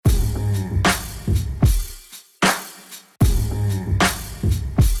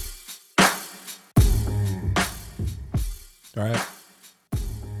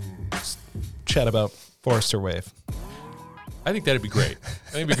chat about Forrester Wave. I think that'd be great.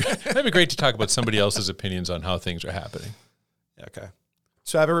 That'd be great to talk about somebody else's opinions on how things are happening. Okay.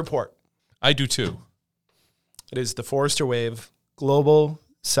 So I have a report. I do too. It is the Forrester Wave Global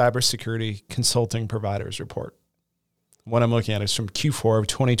Cybersecurity Consulting Providers Report. What I'm looking at is from Q4 of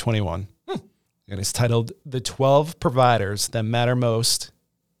 2021. And it's titled The 12 Providers That Matter Most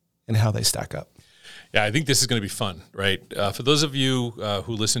and How They Stack Up. Yeah, I think this is going to be fun, right? For those of you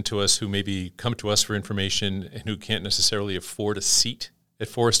who listen to us, who maybe come to us for information and who can't necessarily afford a seat at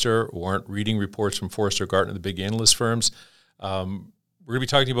Forrester or aren't reading reports from Forrester, Gartner, the big analyst firms, we're going to be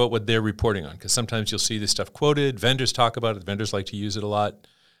talking about what they're reporting on, because sometimes you'll see this stuff quoted. Vendors talk about it. Vendors like to use it a lot.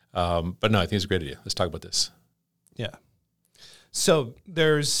 But no, I think it's a great idea. Let's talk about this. Yeah. So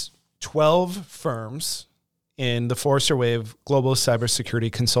there's 12 firms in the Forrester Wave Global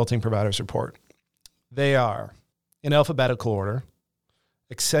Cybersecurity Consulting Providers Report. They are, in alphabetical order,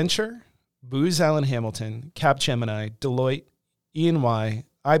 Accenture, Booz Allen Hamilton, Capgemini, Deloitte, E&Y,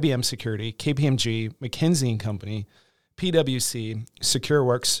 IBM Security, KPMG, McKinsey & Company, PwC,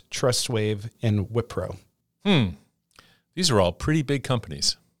 SecureWorks, TrustWave, and Wipro. These are all pretty big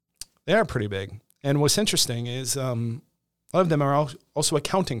companies. They are pretty big. And what's interesting is a lot of them are also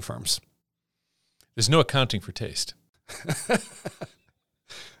accounting firms. There's no accounting for taste.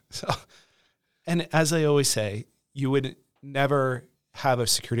 So, and as I always say, you would never have a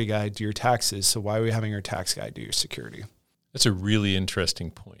security guy do your taxes. So why are we having our tax guy do your security? That's a really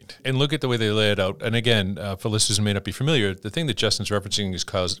interesting point. And look at the way they lay it out. And again, for listeners who may not be familiar, the thing that Justin's referencing is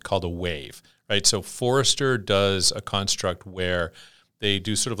called a wave, right? So Forrester does a construct where they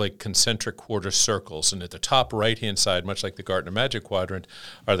do sort of like concentric quarter circles. And at the top right-hand side, much like the Gartner Magic Quadrant,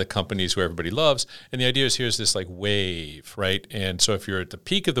 are the companies who everybody loves. And the idea is here's this like wave, right? And so if you're at the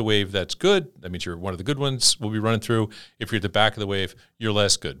peak of the wave, that's good. That means you're one of the good ones we'll be running through. If you're at the back of the wave, you're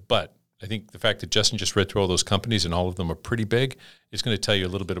less good. But I think the fact that Justin just read through all those companies and all of them are pretty big is going to tell you a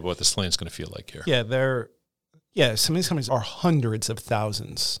little bit about what the slant's going to feel like here. Yeah, some of these companies are hundreds of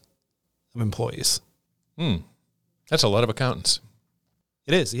thousands of employees. That's a lot of accountants.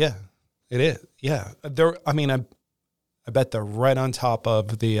 It is, yeah. It is, yeah. I bet they're right on top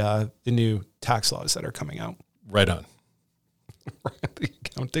of the new tax laws that are coming out. Right on. The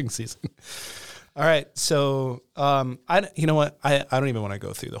accounting season. All right, so you know what? I don't even want to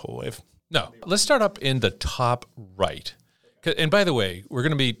go through the whole wave. No, let's start up in the top right. And by the way, we're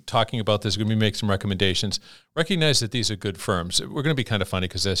going to be talking about this. We're going to be making some recommendations. Recognize that these are good firms. We're going to be kind of funny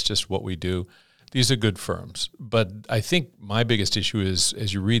because that's just what we do. These are good firms. But I think my biggest issue is,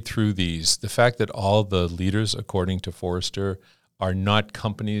 as you read through these, the fact that all the leaders, according to Forrester, are not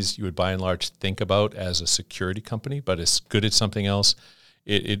companies you would by and large think about as a security company, but it's good at something else.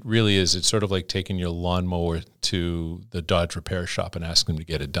 It really is. It's sort of like taking your lawnmower to the Dodge repair shop and asking them to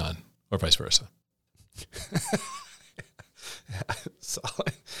get it done, or vice versa.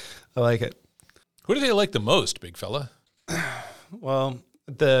 Solid. I like it. Who do they like the most, big fella? Well,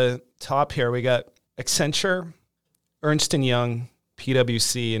 at the top here, we got Accenture, Ernst & Young,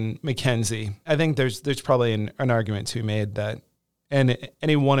 PwC, and McKinsey. I think there's probably an argument to be made that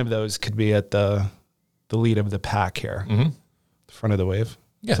any one of those could be at the lead of the pack here. Mm-hmm. Front of the wave.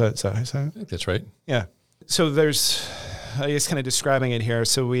 Yeah. Is that I think that's right. Yeah. So there's, I guess kind of describing it here.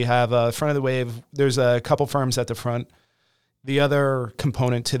 So we have front of the wave. There's a couple firms at the front. The other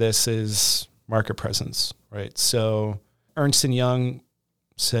component to this is market presence, right? So Ernst & Young,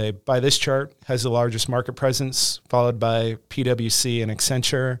 say by this chart, has the largest market presence, followed by PwC and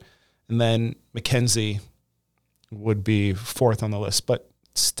Accenture. And then McKinsey would be fourth on the list, but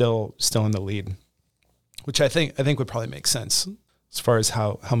still in the lead, which I think would probably make sense as far as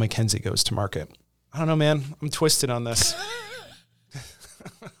how McKinsey goes to market. I don't know, man. I'm twisted on this.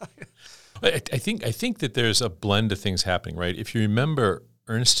 I think that there's a blend of things happening, right? If you remember,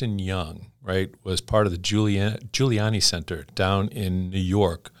 Ernst & Young, right, was part of the Giuliani Center down in New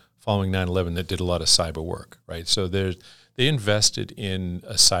York following 9/11 that did a lot of cyber work, right? So they invested in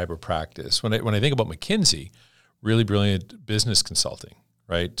a cyber practice. When I think about McKinsey, really brilliant business consulting,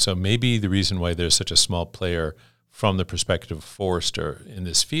 right? So maybe the reason why there's such a small player from the perspective of Forrester in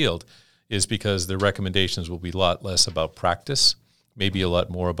this field is because the recommendations will be a lot less about practice, maybe a lot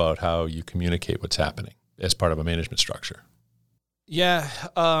more about how you communicate what's happening as part of a management structure. Yeah.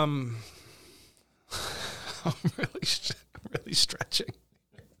 I'm really stretching.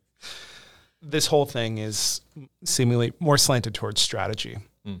 This whole thing is seemingly more slanted towards strategy,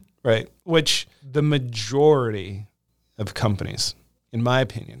 right? Which the majority of companies, in my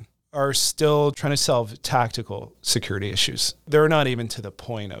opinion, are still trying to solve tactical security issues. They're not even to the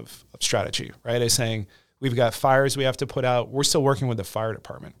point of strategy, right? As saying, We've got fires we have to put out. We're still working with the fire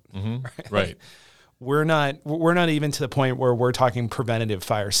department. Right. We're not even to the point where we're talking preventative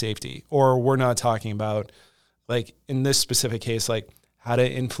fire safety, or we're not talking about, like in this specific case, like how to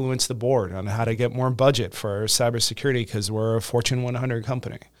influence the board on how to get more budget for cybersecurity because we're a Fortune 100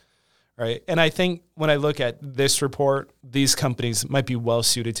 company, right? And I think when I look at this report, these companies might be well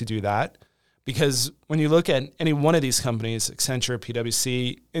suited to do that, because when you look at any one of these companies, Accenture,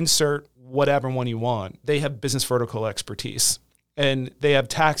 PwC, insert whatever one you want, they have business vertical expertise, and they have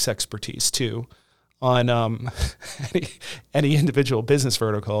tax expertise too on any individual business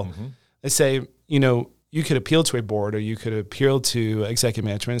vertical. They say, you could appeal to a board, or you could appeal to executive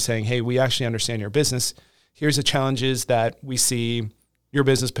management saying, hey, we actually understand your business. Here's the challenges that we see your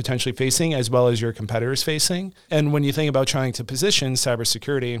business potentially facing as well as your competitors facing. And when you think about trying to position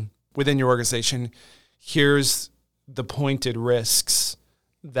cybersecurity within your organization, here's the pointed risks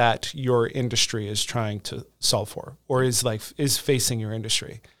that your industry is trying to solve for, or is facing your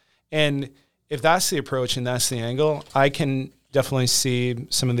industry. And if that's the approach and that's the angle, I can definitely see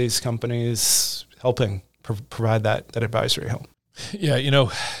some of these companies helping provide that advisory help. Yeah,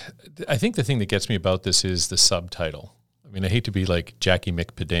 I think the thing that gets me about this is the subtitle. I mean, I hate to be like Jackie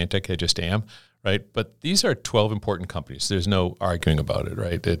McPedantic, I just am, right? But these are 12 important companies. There's no arguing about it,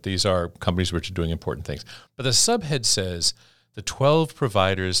 right? That these are companies which are doing important things. But the subhead says the 12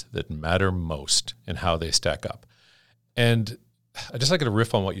 providers that matter most and how they stack up. And I just like to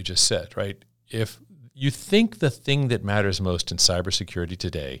riff on what you just said, right? If you think the thing that matters most in cybersecurity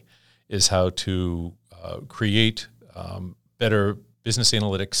today is how to create better business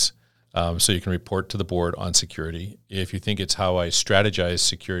analytics so you can report to the board on security. If you think it's how I strategize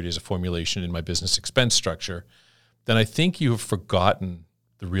security as a formulation in my business expense structure, then I think you have forgotten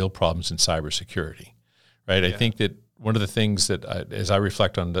the real problems in cybersecurity, right? Yeah. I think that one of the things that, as I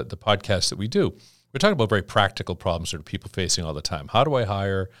reflect on the podcast that we do, we're talking about very practical problems that are people facing all the time. How do I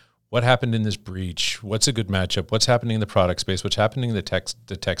hire? What happened in this breach? What's a good matchup? What's happening in the product space? What's happening in the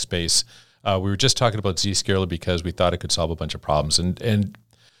tech space? We were just talking about Zscaler because we thought it could solve a bunch of problems. And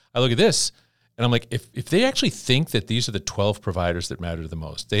I look at this and I'm like, if they actually think that these are the 12 providers that matter the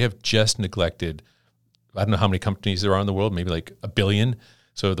most, they have just neglected, I don't know how many companies there are in the world, maybe like 1 billion.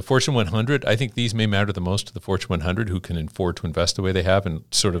 So the Fortune 100, I think these may matter the most to the Fortune 100 who can afford to invest the way they have, and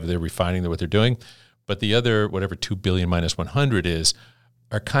sort of they're refining what they're doing. But the other, whatever 2 billion minus 100 is,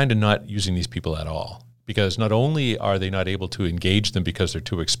 are kind of not using these people at all, because not only are they not able to engage them because they're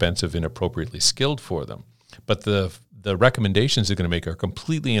too expensive and inappropriately skilled for them, but the recommendations they're going to make are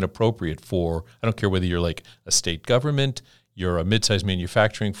completely inappropriate for, I don't care whether you're like a state government, you're a mid-sized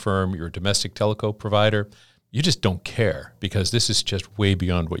manufacturing firm, you're a domestic telco provider, you just don't care because this is just way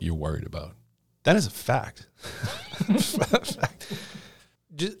beyond what you're worried about. That is a fact.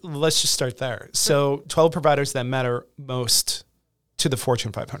 Let's just start there. So 12 providers that matter most to the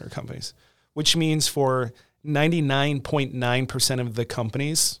Fortune 500 companies, which means for 99.9% of the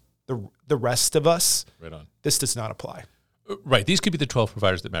companies, the rest of us, right on, this does not apply. Right. These could be the 12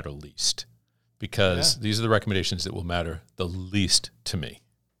 providers that matter least, because these are the recommendations that will matter the least to me.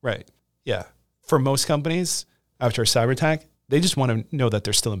 Right. Yeah. For most companies, after a cyber attack, they just want to know that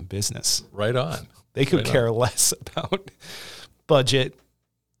they're still in business. Right on. They could care less about budget,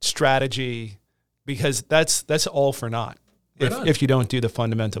 strategy, because that's all for naught. If you don't do the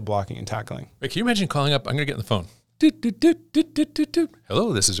fundamental blocking and tackling. Wait, can you imagine calling up? I'm going to get on the phone.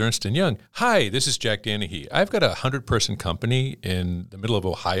 Hello, this is Ernst & Young. Hi, this is Jack Danahy. I've got a 100-person company in the middle of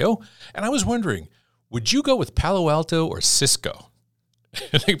Ohio, and I was wondering, would you go with Palo Alto or Cisco?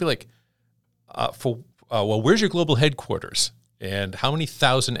 And they'd be like, well, where's your global headquarters? And how many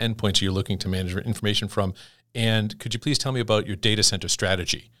thousand endpoints are you looking to manage information from? And could you please tell me about your data center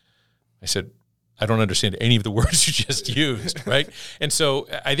strategy? I said, I don't understand any of the words you just used, right? And so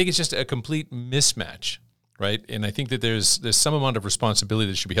I think it's just a complete mismatch, right? And I think that there's some amount of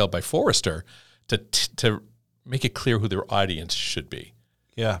responsibility that should be held by Forrester to make it clear who their audience should be.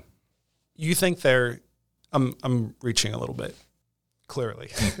 Yeah. You think I'm reaching a little bit,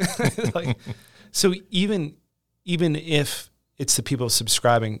 clearly. So even if it's the people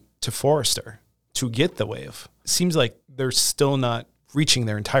subscribing to Forrester to get the wave, it seems like they're still not reaching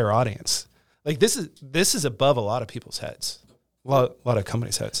their entire audience. Like this is above a lot of people's heads, a lot of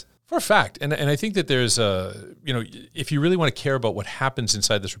companies' heads. For a fact. And I think that there's if you really want to care about what happens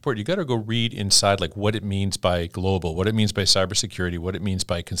inside this report, you got to go read inside like what it means by global, what it means by cybersecurity, what it means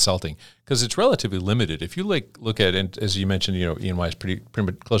by consulting, because it's relatively limited. If you look at, and as you mentioned, EY is pretty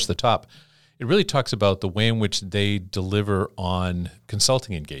close to the top. It really talks about the way in which they deliver on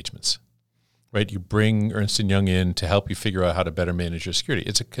consulting engagements. right? You bring Ernst & Young in to help you figure out how to better manage your security.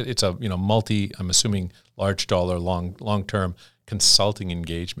 It's a I'm assuming large dollar, long-term consulting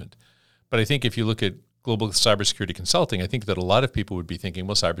engagement. But I think if you look at global cybersecurity consulting, I think that a lot of people would be thinking,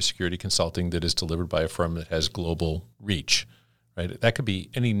 well, cybersecurity consulting that is delivered by a firm that has global reach, right? That could be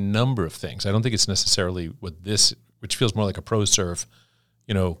any number of things. I don't think it's necessarily which feels more like a ProServe,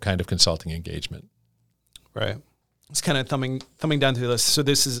 kind of consulting engagement. Right. It's kind of thumbing down through the list. So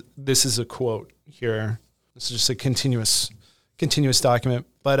this is a quote here. This is just a continuous document.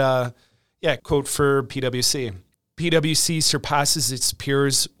 But quote for PwC. PwC surpasses its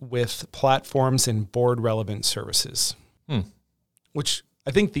peers with platforms and board-relevant services, which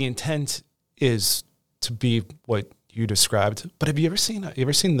I think the intent is to be what you described. But have you ever seen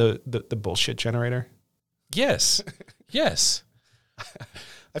the bullshit generator? Yes. Yes.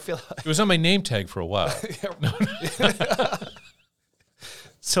 I feel like it was on my name tag for a while.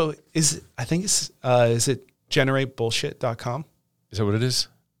 So is it generatebullshit.com? Is that what it is?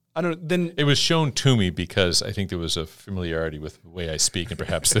 I don't. Then it was shown to me because I think there was a familiarity with the way I speak, and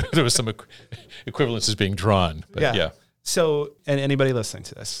perhaps there was some equivalences being drawn. But yeah. So, and anybody listening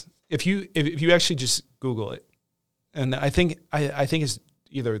to this, if you actually just Google it, and I think it's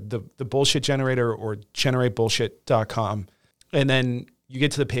either the bullshit generator or generatebullshit.com, and then you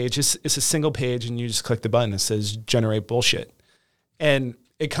get to the page. It's a single page, and you just click the button that says generate bullshit, and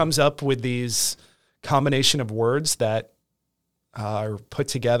it comes up with these combination of words that are put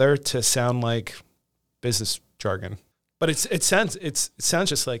together to sound like business jargon, but it sounds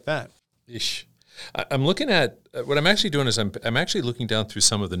just like that. Ish. I'm looking at what I'm actually doing is I'm actually looking down through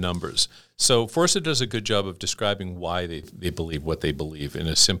some of the numbers. So Forrester does a good job of describing why they believe what they believe in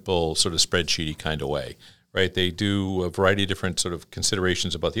a simple sort of spreadsheety kind of way, right? They do a variety of different sort of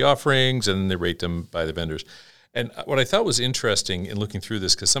considerations about the offerings, and then they rate them by the vendors. And what I thought was interesting in looking through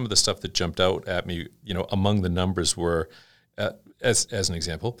this, because some of the stuff that jumped out at me, among the numbers were, as an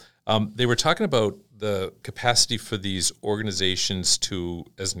example, they were talking about the capacity for these organizations to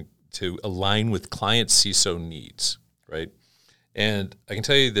align with client CISO needs, right? And I can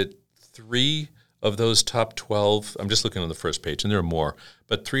tell you that 3 of those top 12, I'm just looking on the first page, and there are more,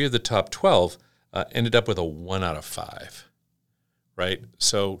 but 3 of the top 12 ended up with a 1 out of 5, right?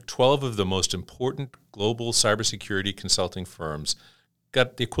 So 12 of the most important global cybersecurity consulting firms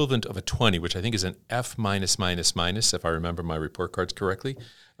got the equivalent of a 20, which I think is an F minus, if I remember my report cards correctly,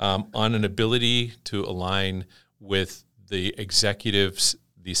 on an ability to align with the executives,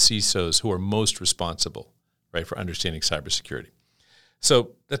 the CISOs who are most responsible, right, for understanding cybersecurity.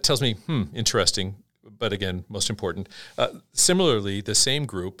 So that tells me, interesting, but again, most important. Similarly, the same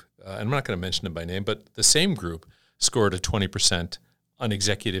group, and I'm not going to mention them by name, but the same group scored a 20% on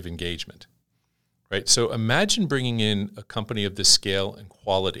executive engagement. Right. So imagine bringing in a company of this scale and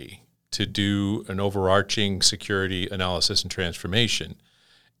quality to do an overarching security analysis and transformation,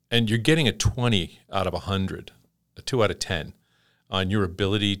 and you're getting a 20 out of 100, a 2 out of 10 on your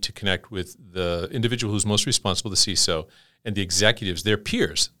ability to connect with the individual who's most responsible, the CISO, and the executives, their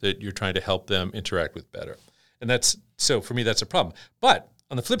peers, that you're trying to help them interact with better. And so for me, that's a problem. But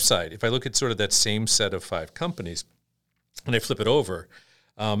on the flip side, if I look at sort of that same set of 5 companies and I flip it over,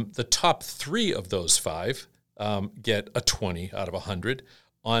 the top 3 of those 5 get a 20 out of 100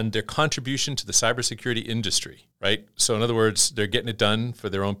 on their contribution to the cybersecurity industry, right? So in other words, they're getting it done for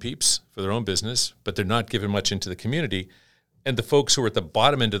their own peeps, for their own business, but they're not giving much into the community. And the folks who are at the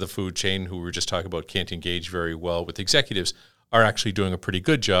bottom end of the food chain, who we were just talking about can't engage very well with executives, are actually doing a pretty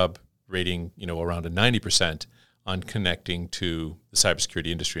good job, rating around a 90% on connecting to the cybersecurity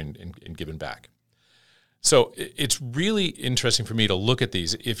industry and giving back. So it's really interesting for me to look at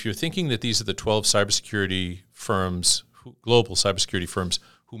these. If you're thinking that these are the 12 cybersecurity firms, global cybersecurity firms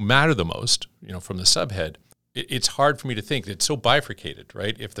who matter the most, from the subhead, it's hard for me to think that it's so bifurcated,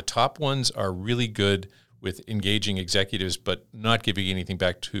 right? If the top ones are really good with engaging executives but not giving anything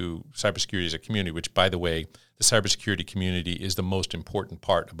back to cybersecurity as a community, which, by the way, the cybersecurity community is the most important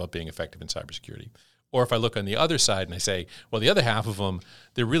part about being effective in cybersecurity. Or if I look on the other side and I say, well, the other half of them,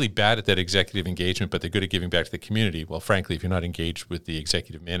 they're really bad at that executive engagement, but they're good at giving back to the community. Well, frankly, if you're not engaged with the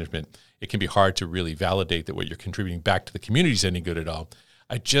executive management, it can be hard to really validate that what you're contributing back to the community is any good at all.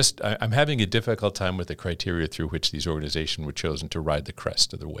 I'm having a difficult time with the criteria through which these organizations were chosen to ride the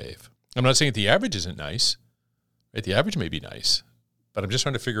crest of the wave. I'm not saying that the average isn't nice, right? The average may be nice, but I'm just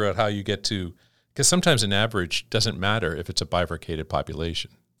trying to figure out how you get to, because sometimes an average doesn't matter if it's a bifurcated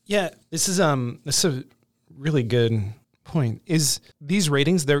population. Yeah, this is a really good point. Is these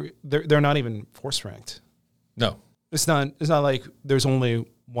ratings they're not even force ranked? No, it's not like there's only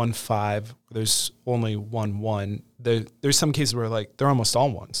 1 5, there's only 1 1. There's some cases where like they're almost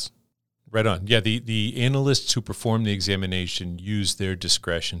all 1s. Right on. Yeah, the analysts who perform the examination use their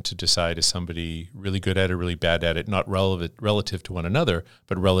discretion to decide is somebody really good at it or really bad at it, not relative to one another,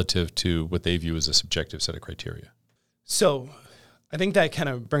 but relative to what they view as a subjective set of criteria. So I think that kind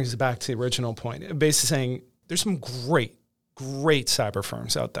of brings it back to the original point, basically saying there's some great cyber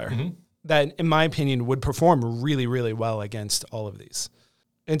firms out there that, in my opinion, would perform really, really well against all of these.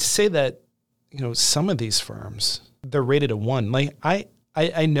 And to say that, some of these firms, they're rated a 1. Like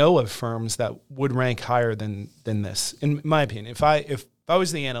I know of firms that would rank higher than this, in my opinion. If I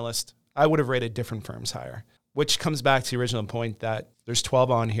was the analyst, I would have rated different firms higher, which comes back to the original point that there's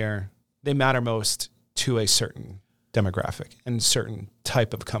 12 on here. They matter most to a certain demographic and certain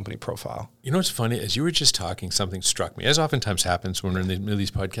type of company profile. You know what's funny? As you were just talking, something struck me, as oftentimes happens when we're in the middle of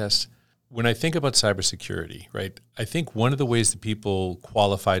these podcasts. When I think about cybersecurity, right, I think one of the ways that people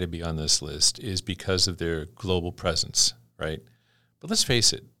qualify to be on this list is because of their global presence, right? But let's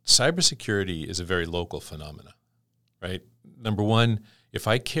face it, cybersecurity is a very local phenomena, right? Number one, if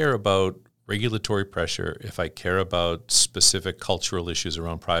I care about regulatory pressure, if I care about specific cultural issues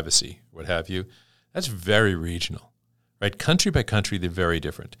around privacy, what have you, that's very regional, right? Country by country, they're very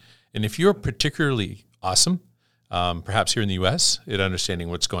different. And if you're particularly awesome, perhaps here in the U.S., at understanding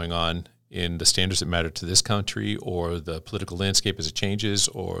what's going on in the standards that matter to this country or the political landscape as it changes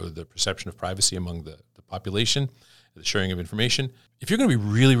or the perception of privacy among the population, the sharing of information. If you're going to be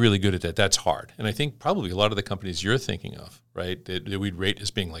really, really good at that, that's hard. And I think probably a lot of the companies you're thinking of, right, that we'd rate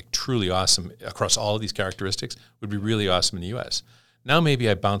as being like truly awesome across all of these characteristics would be really awesome in the U.S. Now maybe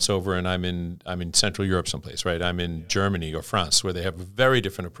I bounce over and I'm in Central Europe someplace, right? I'm in Germany or France where they have a very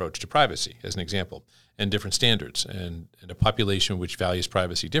different approach to privacy, as an example, and different standards and a population which values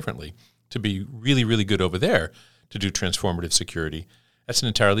privacy differently. To be really, really good over there to do transformative security, that's an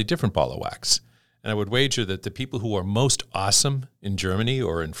entirely different ball of wax. And I would wager that the people who are most awesome in Germany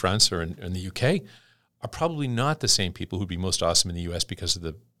or in France or in the UK are probably not the same people who'd be most awesome in the US because of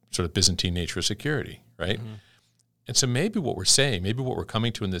the sort of Byzantine nature of security, right? Mm-hmm. And so maybe what we're saying, maybe what we're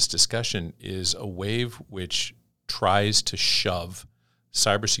coming to in this discussion is a wave which tries to shove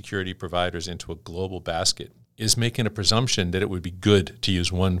cybersecurity providers into a global basket is making a presumption that it would be good to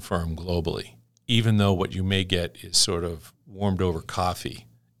use one firm globally, even though what you may get is sort of warmed over coffee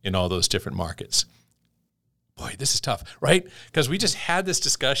in all those different markets. Boy, this is tough, right? Because we just had this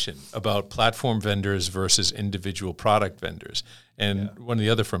discussion about platform vendors versus individual product vendors. And one of the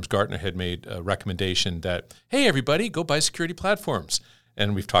other firms, Gartner, had made a recommendation that, hey, everybody, go buy security platforms.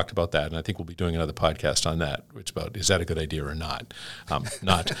 And we've talked about that, and I think we'll be doing another podcast on that, which about is that a good idea or not?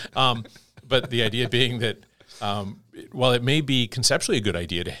 But the idea being that while it may be conceptually a good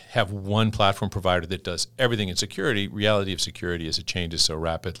idea to have one platform provider that does everything in security, reality of security as it changes so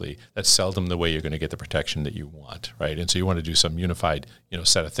rapidly, that's seldom the way you're going to get the protection that you want, right? And so you want to do some unified,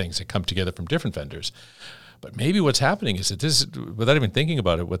 set of things that come together from different vendors. But maybe what's happening is that this, without even thinking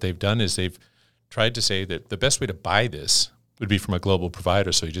about it, what they've done is they've tried to say that the best way to buy this would be from a global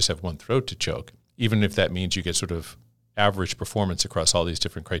provider, so you just have one throat to choke, even if that means you get sort of average performance across all these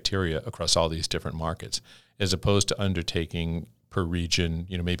different criteria, across all these different markets, as opposed to undertaking per region,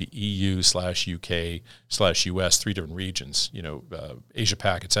 maybe EU/UK/US, 3 different regions, Asia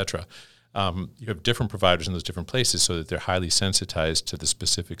Pac, et cetera. You have different providers in those different places so that they're highly sensitized to the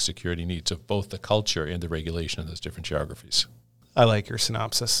specific security needs of both the culture and the regulation of those different geographies. I like your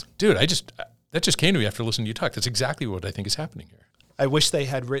synopsis. Dude, that just came to me after listening to you talk. That's exactly what I think is happening here. I wish they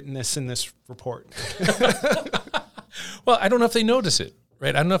had written this in this report. Well, I don't know if they notice it,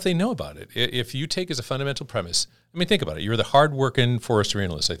 right? I don't know if they know about it. If you take as a fundamental premise, think about it. You're the hard-working Forrester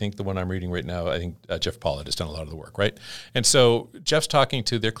analyst. I think the one I'm reading right now, I think Jeff Pollard has done a lot of the work, right? And so Jeff's talking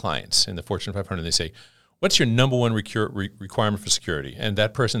to their clients in the Fortune 500, and they say, what's your number one requirement for security? And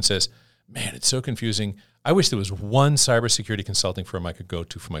that person says, man, it's so confusing. I wish there was one cybersecurity consulting firm I could go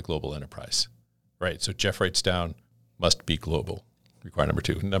to for my global enterprise, right? So Jeff writes down, must be global.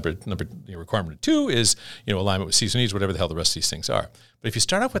 Requirement number two. Requirement 2 is alignment with season needs, whatever the hell the rest of these things are. But if you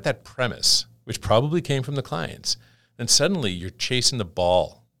start off with that premise, which probably came from the clients, then suddenly you're chasing the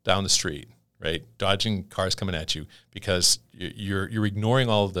ball down the street, right? Dodging cars coming at you because you're ignoring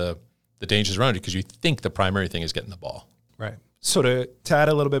all of the dangers around you because you think the primary thing is getting the ball. Right. So to add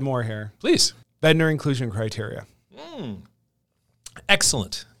a little bit more here, please. Vendor inclusion criteria.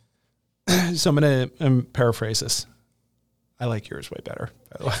 Excellent. So I'm going to paraphrase this. I like yours way better,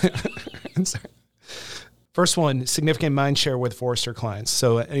 by the way. Sorry. First one, significant mind share with Forrester clients.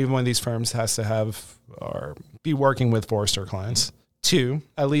 So any one of these firms has to have or be working with Forrester clients. 2,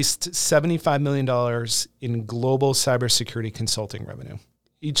 at least $75 million in global cybersecurity consulting revenue.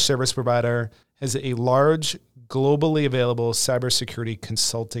 Each service provider has a large globally available cybersecurity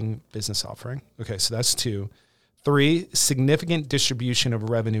consulting business offering. Okay, so that's 2. 3, significant distribution of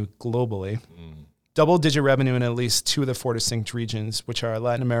revenue globally. Double-digit revenue in at least 2 of the 4 distinct regions, which are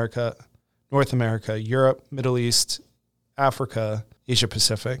Latin America, North America, Europe, Middle East, Africa, Asia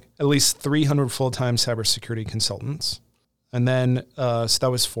Pacific. At least 300 full-time cybersecurity consultants. And then, so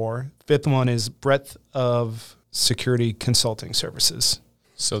that was 4. 5th one is breadth of security consulting services.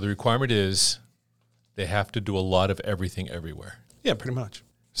 So the requirement is they have to do a lot of everything everywhere. Yeah, pretty much.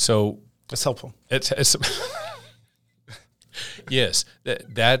 So That's helpful. it's yes,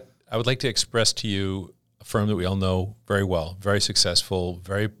 that I would like to express to you a firm that we all know very well, very successful,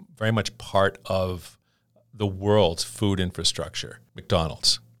 very, very much part of the world's food infrastructure,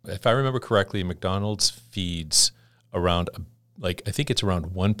 McDonald's. If I remember correctly, McDonald's feeds around, I think it's around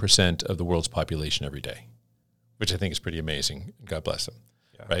 1% of the world's population every day, which I think is pretty amazing. God bless them,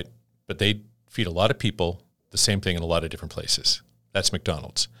 right? But they feed a lot of people the same thing in a lot of different places. That's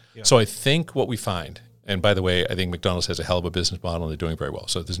McDonald's. Yeah. So I think what we find, and by the way, I think McDonald's has a hell of a business model and they're doing very well.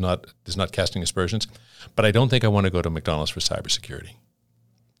 So there's not casting aspersions, but I don't think I want to go to McDonald's for cybersecurity.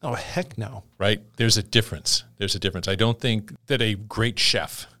 Oh, heck no. Right? There's a difference. I don't think that a great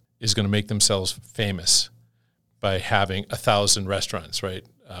chef is going to make themselves famous by having 1,000 restaurants, right?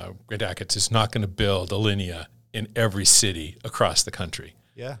 Great Achatz is not going to build a Linea in every city across the country.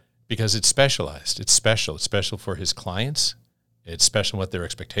 Yeah. Because it's specialized. It's special. It's special for his clients. It's special what their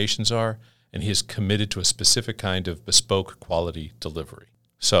expectations are. And he is committed to a specific kind of bespoke quality delivery.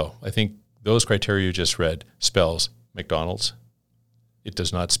 So I think those criteria you just read spells McDonald's. It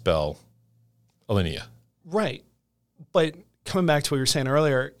does not spell Alinea. Right. But coming back to what you were saying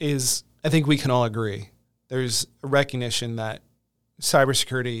earlier is I think we can all agree there's a recognition that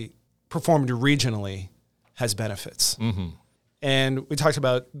cybersecurity performed regionally has benefits. Mm-hmm. And we talked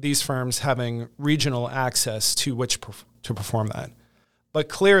about these firms having regional access to which to perform that. But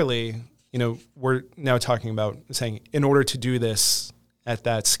clearly, we're now talking about saying in order to do this at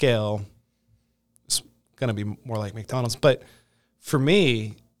that scale, it's going to be more like McDonald's. But for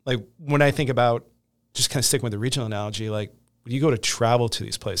me, like when I think about just kind of sticking with the regional analogy, like when you go to travel to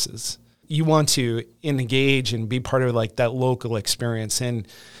these places, you want to engage and be part of like that local experience. And,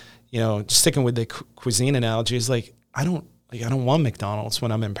 just sticking with the cuisine analogy is like, I don't want McDonald's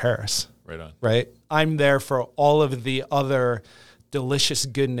when I'm in Paris. Right on. Right? I'm there for all of the other delicious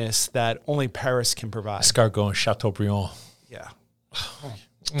goodness that only Paris can provide. Escargot and Chateaubriand. Yeah.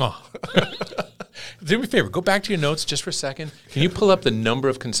 Oh. Do me a favor. Go back to your notes just for a second. Can you pull up the number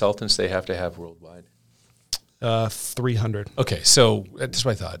of consultants they have to have worldwide? 300. Okay, so that's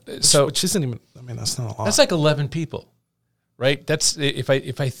what I thought. Which isn't even, that's not a lot. That's like 11 people, right? That's if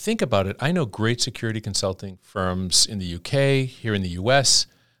I think about it, I know great security consulting firms in the UK, here in the US,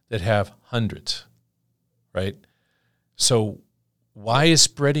 that have hundreds, right? So why is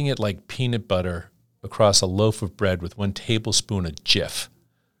spreading it like peanut butter across a loaf of bread with 1 tablespoon of Jif,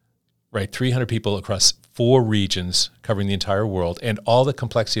 right? 300 people across 4 regions covering the entire world and all the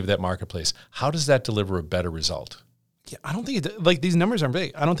complexity of that marketplace. How does that deliver a better result? Yeah, I don't think it does. Like these numbers aren't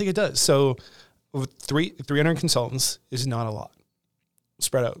big. I don't think it does. So 300 consultants is not a lot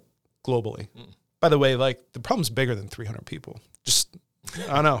spread out globally. By the way, like the problem's bigger than 300 people. Just,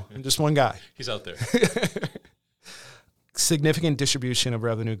 I don't know, I'm just one guy. He's out there. Significant distribution of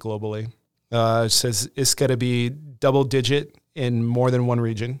revenue globally. It says it's got to be double digit in more than one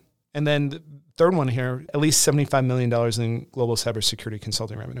region. And then the third one here, at least $75 million in global cybersecurity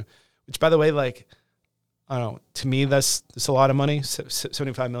consulting revenue, which by the way, like, I don't know, to me, that's a lot of money.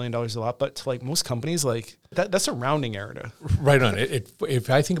 $75 million is a lot, but to like most companies, like that's a rounding error to. Right on. If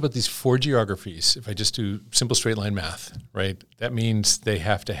I think about these 4 geographies, if I just do simple straight line math, right, that means they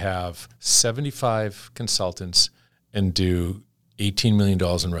have to have 75 consultants and do $18 million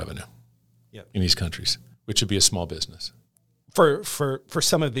in revenue in these countries, which would be a small business. For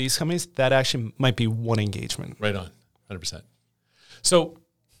some of these companies, that actually might be one engagement. Right on, 100%. So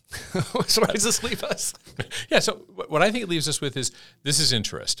where does this leave us? Yeah, so what I think it leaves us with is this is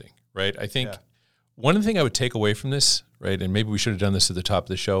interesting, right? I think one thing I would take away from this, right, and maybe we should have done this at the top of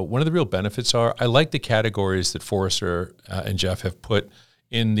the show, one of the real benefits are I like the categories that Forrester and Jeff have put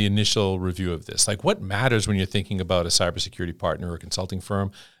in the initial review of this. Like what matters when you're thinking about a cybersecurity partner or a consulting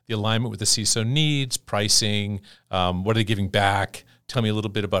firm? The alignment with the CISO needs, pricing, what are they giving back? Tell me a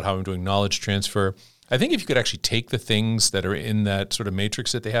little bit about how I'm doing knowledge transfer. I think if you could actually take the things that are in that sort of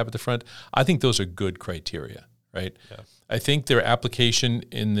matrix that they have at the front, I think those are good criteria, right? Yeah. I think their application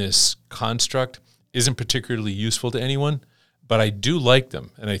in this construct isn't particularly useful to anyone, but I do like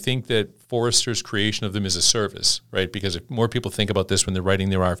them. And I think that Forrester's creation of them is a service, right? Because if more people think about this when they're writing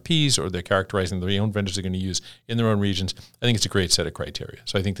their RFPs or they're characterizing their own vendors they're going to use in their own regions, I think it's a great set of criteria.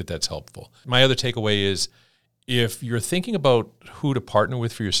 So I think that that's helpful. My other takeaway is if you're thinking about who to partner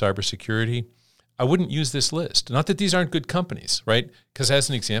with for your cybersecurity, I wouldn't use this list. Not that these aren't good companies, right? Because as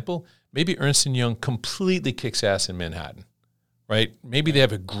an example, maybe Ernst & Young completely kicks ass in Manhattan, right? Maybe they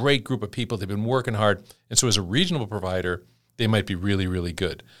have a great group of people. They've been working hard. And so as a regional provider, they might be really, really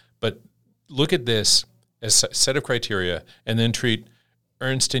good. But look at this as a set of criteria and then treat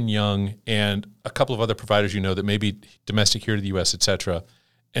Ernst & Young and a couple of other providers that may be domestic here to the U.S., et cetera,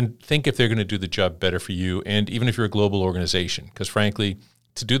 and think if they're going to do the job better for you, and even if you're a global organization. Because frankly,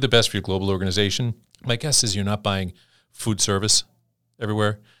 to do the best for your global organization, my guess is you're not buying food service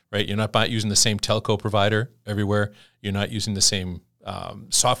everywhere, right? You're not using the same telco provider everywhere. You're not using the same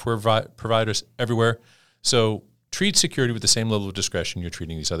software providers everywhere. So treat security with the same level of discretion you're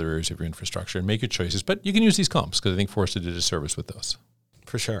treating these other areas of your infrastructure and make your choices. But you can use these comps because I think Forrester did a service with those.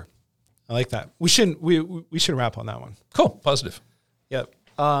 For sure. I like that. We should wrap on that one. Cool. Positive. Yep.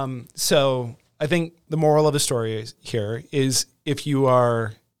 So I think the moral of the story here is if you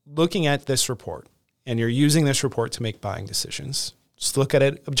are looking at this report and you're using this report to make buying decisions, just look at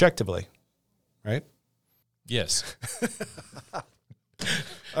it objectively, right? Yes.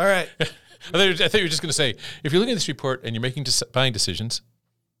 All right. I thought you were just going to say, if you're looking at this report and you're making buying decisions,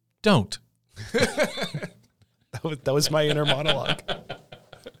 don't. That was my inner monologue.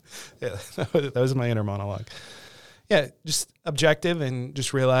 Yeah, that was my inner monologue. Yeah, just objective and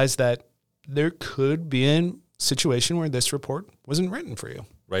just realize that there could be a situation where this report wasn't written for you.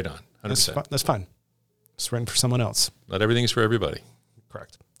 Right on. 100%. That's fine. It's written for someone else. Not everything is for everybody.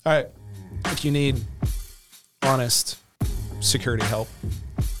 Correct. All right. If you need honest security help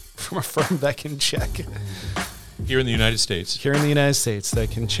from a firm that can check. Here in the United States. Here in the United States, that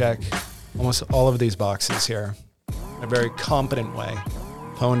can check almost all of these boxes here in a very competent way.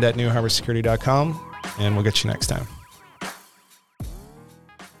 Pwned at newharborsecurity.com, and we'll get you next time.